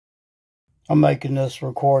I'm making this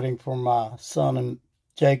recording for my son and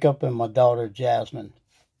Jacob and my daughter Jasmine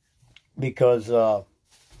because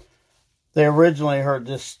they originally heard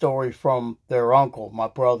this story from their uncle, my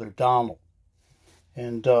brother Donald,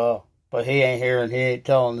 and but he ain't here and he ain't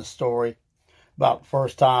telling the story about the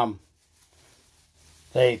first time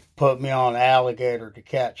they put me on an alligator to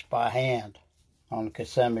catch by hand on the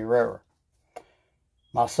Kissimmee River.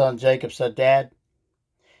 My son Jacob said, "Dad,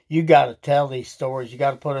 you got to tell these stories. You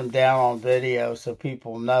got to put them down on video so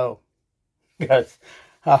people know." Because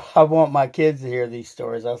I want my kids to hear these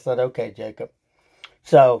stories. I said, "Okay, Jacob."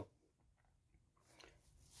 So,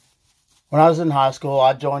 when I was in high school,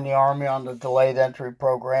 I joined the Army on the delayed entry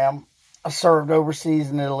program. I served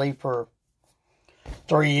overseas in Italy for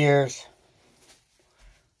 3 years.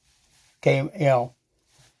 Came,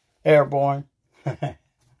 airborne.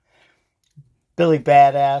 Billy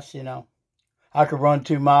Badass. I could run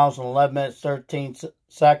 2 miles in 11 minutes, 13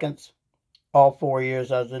 seconds. All 4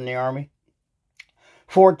 years I was in the Army.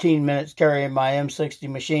 14 minutes carrying my M60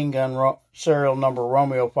 machine gun, serial number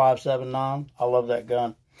Romeo 579. I love that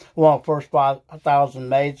gun. Well, first 5,000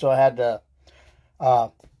 made, so I had to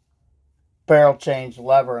barrel change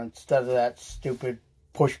lever instead of that stupid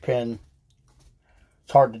push pin.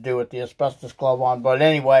 It's hard to do with the asbestos glove on. But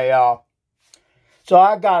anyway, so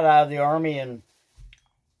I got out of the Army, and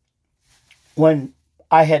when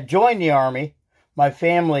I had joined the Army, my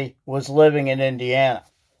family was living in Indiana.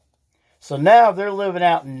 So now they're living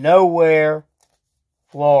out in nowhere,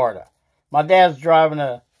 Florida. My dad's driving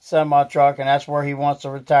a semi-truck, and that's where he wants to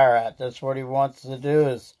retire at. That's what he wants to do,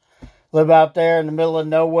 is live out there in the middle of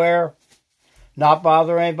nowhere, not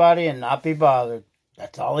bother anybody, and not be bothered.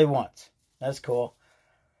 That's all he wants. That's cool.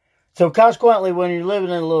 So consequently, when you're living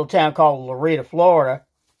in a little town called Lorida, Florida,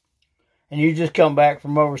 and you just come back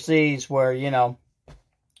from overseas where, io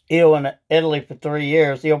in Italy for 3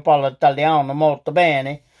 years, io parlo italiano molto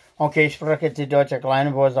bene, anche sprechetti deutsche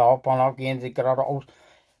kleine voice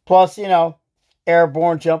plus,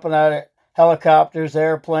 airborne, jumping out of helicopters,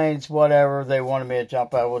 airplanes, whatever they wanted me to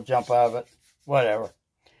jump out, we'll jump out of it, whatever.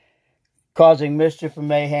 Causing mischief and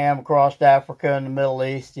mayhem across Africa and the Middle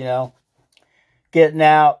East, getting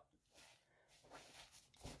out,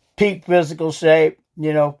 peak physical shape,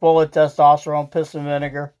 full of testosterone, piss and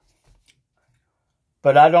vinegar.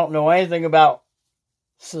 But I don't know anything about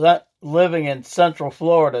living in Central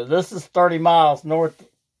Florida. This is 30 miles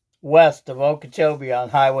northwest of Okeechobee on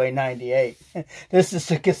Highway 98. This is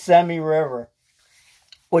the Kissimmee River,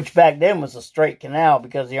 which back then was a straight canal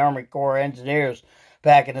because the Army Corps of Engineers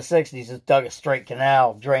back in the 60s has dug a straight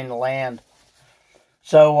canal, drained the land.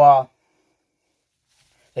 So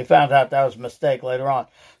they found out that was a mistake later on.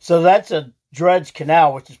 So that's a dredge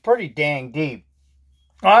canal, which is pretty dang deep.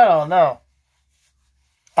 I don't know.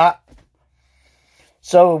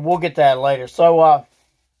 So we'll get to that later. So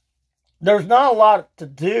there's not a lot to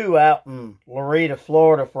do out in Lorida,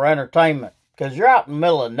 Florida for entertainment because you're out in the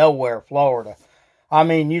middle of nowhere, Florida. I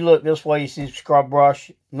mean, you look this way, you see scrub brush.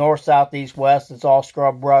 North, south, east, west, it's all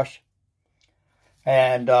scrub brush.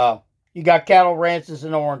 And you got cattle ranches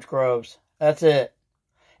and orange groves. That's it.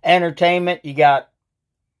 Entertainment, you got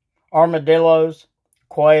armadillos,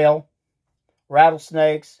 quail,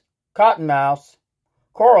 rattlesnakes, cottonmouths,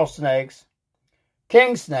 coral snakes,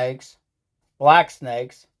 king snakes, black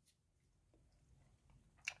snakes,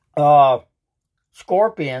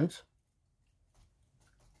 scorpions,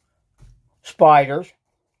 spiders.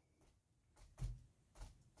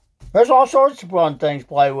 There's all sorts of fun things to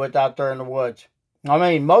play with out there in the woods. I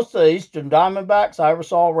mean, most of the eastern diamondbacks I ever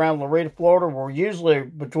saw around Lorida, Florida were usually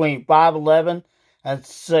between 5'11" and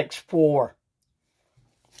 6'4"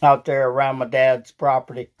 out there around my dad's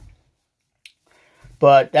property.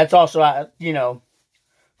 But that's also,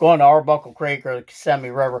 going to Arbuckle Creek or the Kissimmee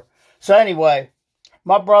River. So anyway,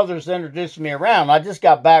 my brother's introducing me around. I just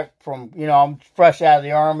got back from, I'm fresh out of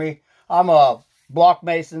the Army. I'm a block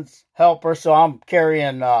mason's helper, so I'm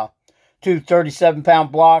carrying 2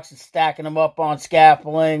 37-pound blocks and stacking them up on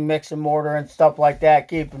scaffolding, mixing mortar and stuff like that,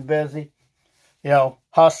 keeping busy.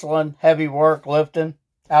 Hustling, heavy work, lifting,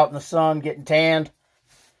 out in the sun, getting tanned.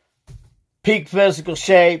 Peak physical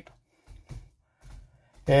shape.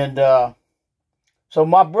 And so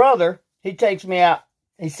my brother, he takes me out.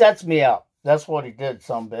 He sets me up. That's what he did,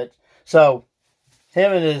 some bitch. So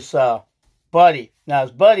him and his buddy. Now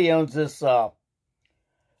his buddy owns this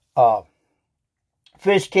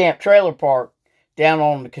fish camp trailer park down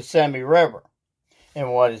on the Kissimmee River.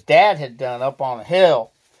 And what his dad had done up on a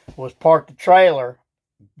hill was park the trailer,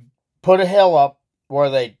 put a hill up where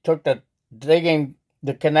they took digging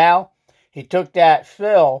the canal. He took that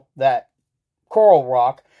fill, that coral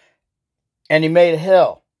rock, and he made a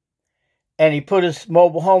hill. and he put his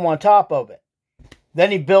mobile home on top of it. Then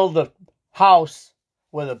he built a house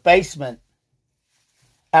with a basement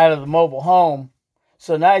out of the mobile home.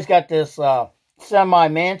 So now he's got this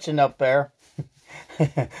semi-mansion up there,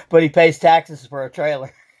 but he pays taxes for a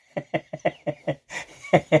trailer.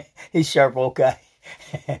 He's a sharp old guy.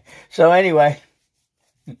 So anyway,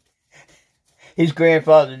 he's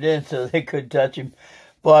grandfathered in so they couldn't touch him.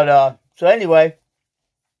 But so anyway,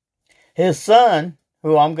 his son,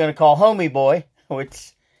 who I'm going to call Homie Boy,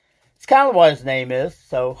 which is kind of what his name is.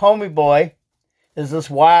 So Homie Boy is this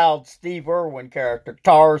wild Steve Irwin character,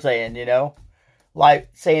 Tarzan, you know, like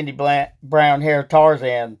sandy brown hair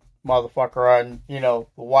Tarzan motherfucker on, you know,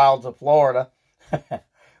 the wilds of Florida.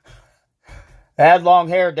 Had long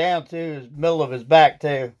hair down to the middle of his back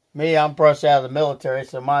too. Me, I'm fresh out of the military,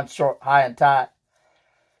 so mine's short, high, and tight.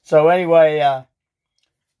 So anyway,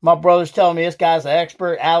 my brother's telling me this guy's an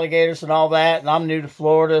expert, alligators and all that, and I'm new to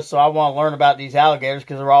Florida, so I want to learn about these alligators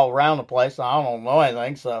because they're all around the place, and I don't know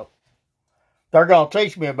anything, so they're going to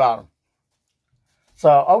teach me about them.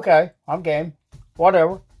 So, okay, I'm game.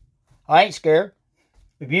 Whatever. I ain't scared.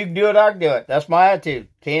 If you can do it, I can do it. That's my attitude.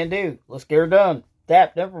 Can do. Let's get her done.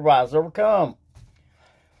 Adapt, improvise, overcome.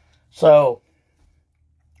 So,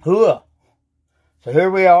 hooah. So here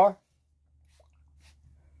we are.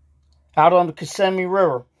 Out on the Kissimmee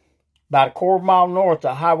River. About a quarter mile north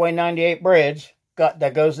of Highway 98 bridge.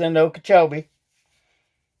 That goes into Okeechobee.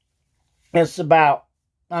 It's about,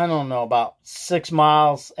 I don't know, about 6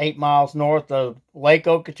 miles, 8 miles north of Lake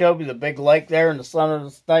Okeechobee, the big lake there in the center of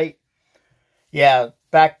the state. Yeah,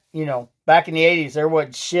 back in the 80s, there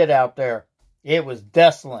wasn't shit out there. It was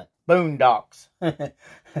desolate. Boondocks.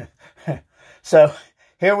 So,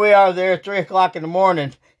 here we are there at 3 o'clock in the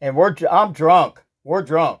morning, and I'm drunk. We're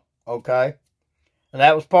drunk, okay? And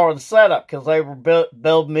that was part of the setup, because they were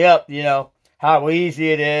building me up, you know, how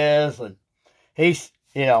easy it is, and he's,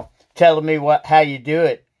 you know, telling me how you do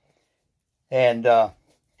it. And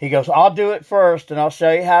he goes, I'll do it first, and I'll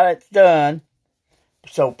show you how it's done.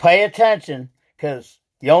 So pay attention, because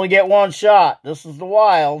you only get one shot. This is the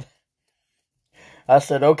wild. I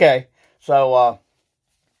said, okay. So,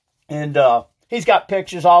 he's got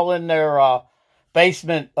pictures all in their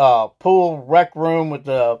basement pool rec room with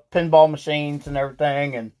the pinball machines and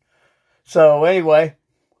everything. And so, anyway,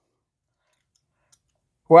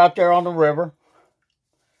 we're out there on the river.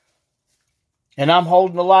 And I'm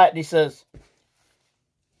holding the light, and he says,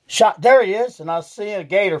 there he is. And I was seeing a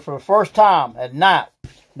gator for the first time at night.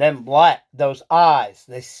 Them black, those eyes,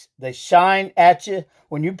 they shine at you.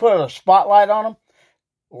 When you put a spotlight on them,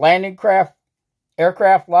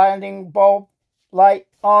 aircraft landing bulb light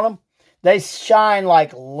on them, they shine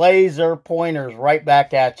like laser pointers right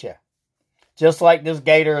back at you. Just like this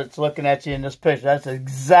gator that's looking at you in this picture. That's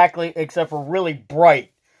exactly, except for really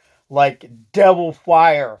bright, like devil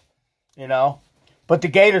fire, you know. But the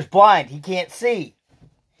gator's blind. He can't see.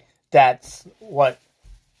 That's what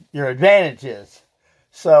your advantage is.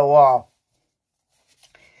 So,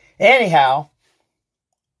 anyhow,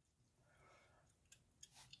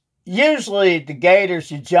 usually the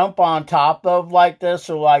gators you jump on top of like this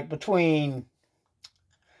are like between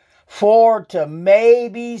 4 to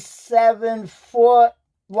maybe 7 foot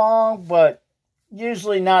long, but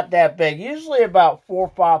usually not that big. Usually about 4 or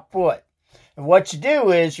 5 foot. And what you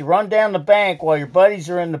do is you run down the bank while your buddies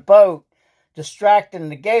are in the boat, distracting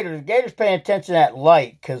the gator. The gator's paying attention to that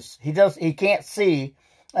light because he can't see,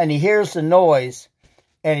 and he hears the noise,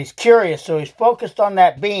 and he's curious, so he's focused on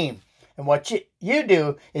that beam. And what you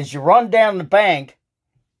do is you run down the bank,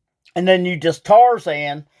 and then you just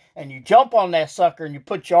Tarzan, and you jump on that sucker, and you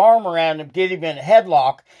put your arm around him, get him in a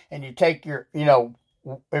headlock, and you take your, you know,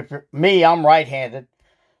 I'm right-handed,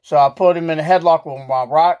 so I put him in a headlock with my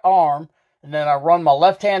right arm, and then I run my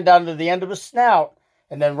left hand down to the end of his snout,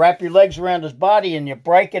 and then wrap your legs around his body, and you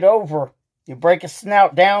break it over. You break his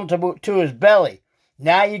snout down to his belly.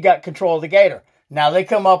 Now you got control of the gator. Now they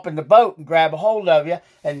come up in the boat and grab a hold of you,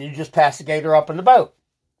 and you just pass the gator up in the boat.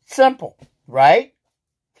 Simple, right?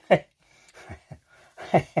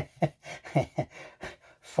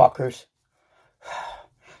 Fuckers.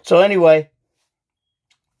 So anyway,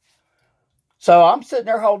 so I'm sitting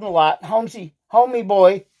there holding the light. Homie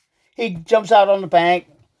boy, he jumps out on the bank,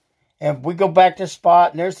 and we go back to the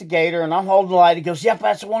spot, and there's the gator, and I'm holding the light. He goes, yep,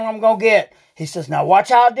 that's the one I'm going to get. He says, now watch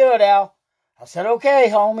how I do it, Al. I said, okay,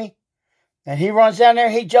 homie. And he runs down there,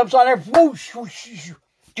 he jumps on there, whoosh, whoosh, whoosh,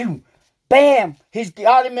 doom, bam. He's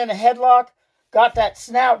got him in a headlock, got that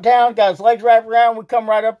snout down, got his legs wrapped around. We come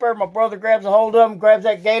right up there. My brother grabs a hold of him, grabs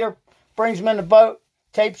that gator, brings him in the boat,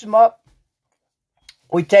 tapes him up.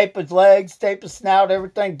 We tape his legs, tape his snout,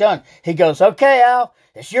 everything done. He goes, okay, Al.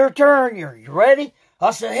 it's your turn. You ready?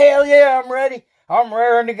 I said, hell yeah, I'm ready. I'm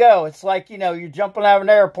raring to go. It's like, you're jumping out of an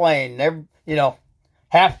airplane.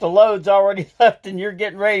 Half the load's already left and you're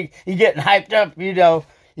getting ready. You're getting hyped up, You don't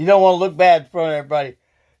want to look bad in front of everybody.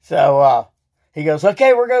 So he goes,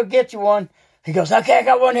 okay, we're going to get you one. He goes, okay, I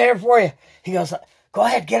got one here for you. He goes, go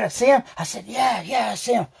ahead, get it. See him? I said, yeah, I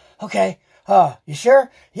see him. Okay. You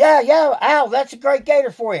sure? Yeah. Ow, that's a great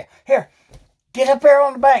gator for you. Here, get up there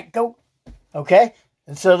on the bank. Go. Okay.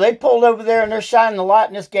 And so they pulled over there and they're shining the light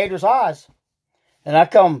in this gator's eyes. And I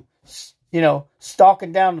come,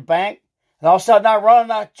 stalking down the bank. And all of a sudden I run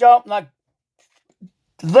and I jump and I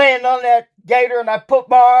land on that gator and I put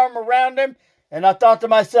my arm around him. And I thought to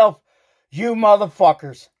myself, you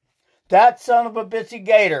motherfuckers, that son of a bitchy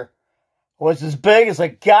gator was as big as a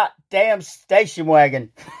goddamn station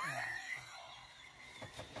wagon.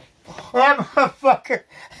 That motherfucker,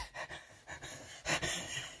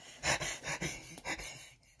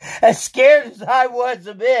 as scared as I was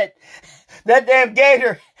a bit, that damn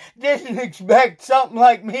gator didn't expect something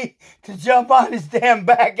like me to jump on his damn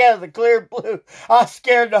back out of the clear blue. I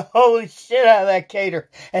scared the holy shit out of that gator.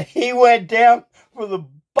 And he went down for the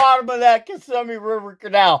bottom of that Kissimmee River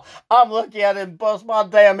Canal. I'm looking at it and bust my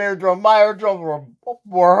damn eardrum. My eardrums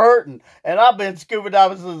were hurting. And I've been scuba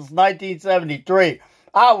diving since 1973.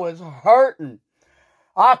 I was hurting.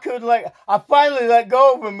 I finally let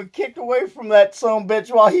go of him and kicked away from that son of a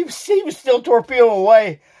bitch while he was still torpedoing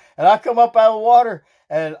away. And I come up out of the water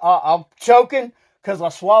and I'm choking because I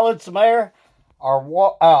swallowed some air or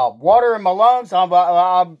water in my lungs.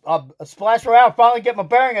 I splash around, finally get my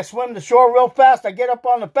bearing. I swim to shore real fast. I get up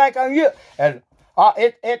on the bank. And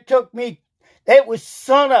it took me, it was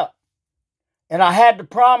sun up. And I had to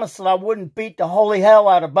promise that I wouldn't beat the holy hell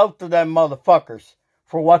out of both of them motherfuckers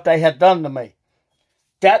for what they had done to me.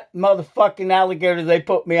 That motherfucking alligator they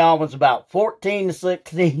put me on was about 14 to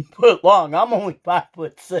 16 foot long. I'm only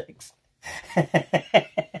 5'6".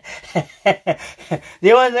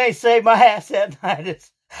 The only thing that saved my ass that night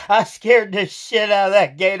is I scared the shit out of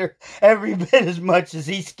that gator every bit as much as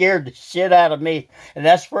he scared the shit out of me. And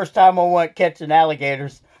that's the first time I went catching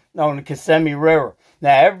alligators on the Kissimmee River.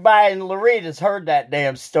 Now, everybody in Lorida's heard that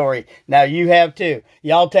damn story. Now, you have too.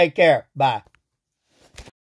 Y'all take care. Bye.